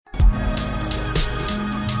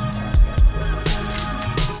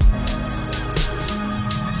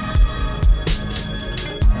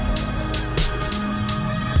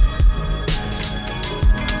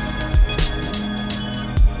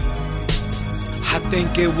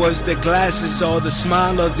think it was the glasses or the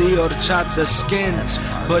smile or the horchata skin.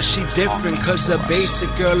 But she different cause the basic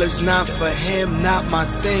girl is not for him. Not my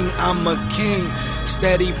thing, I'm a king,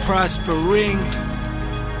 steady prospering.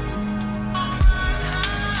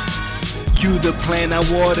 You the plant I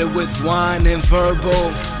water with wine and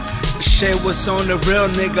verbal. Share what's on the real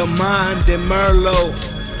nigga mind and Merlot.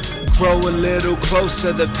 Grow a little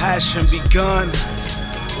closer, the passion begun.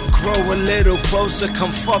 Grow a little closer,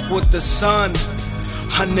 come fuck with the sun.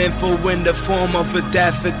 A nympho in the form of a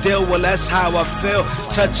daffodil, well that's how I feel.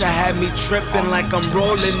 Touch her had me tripping like I'm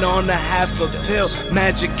rolling on a half a pill.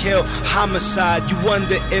 Magic kill, homicide, you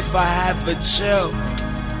wonder if I have a chill.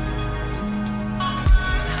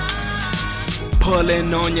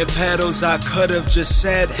 Pulling on your pedals, I could've just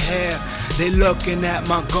said hair. They looking at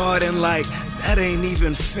my garden like, that ain't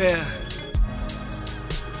even fair.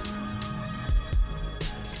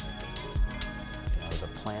 You know, the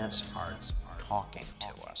plants are talking to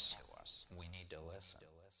us. We need to listen.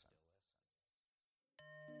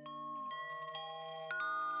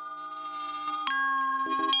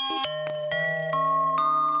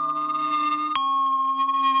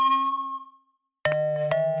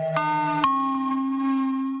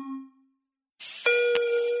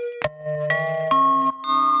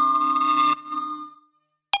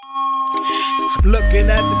 I'm looking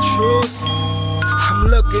at the truth, I'm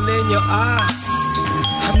looking in your eye,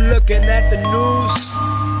 I'm looking at the news,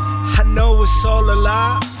 I know it's all a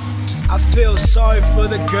lie. I feel sorry for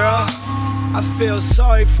the girl, I feel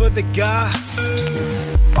sorry for the guy.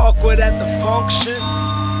 Awkward at the function,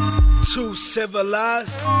 too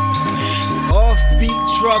civilized. Offbeat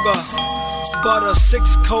drugger, bought her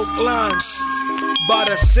 6 coke lines. Bought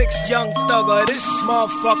a 6 young thugger, this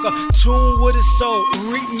motherfucker, tune with his soul,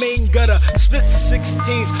 remain gutter, spit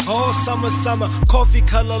 16s, all summer, coffee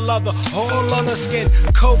color lover, all on her skin,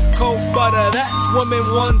 cocoa butter, that woman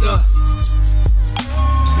wonder.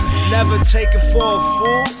 Never taken for a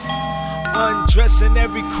fool, undressing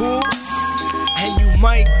every cool, and you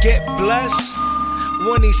might get blessed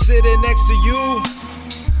when he's sitting next to you.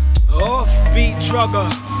 Offbeat drugger.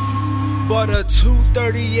 Bought a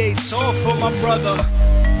 238s, all for my brother.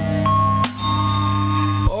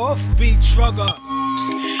 Offbeat drugger.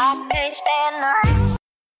 I spend the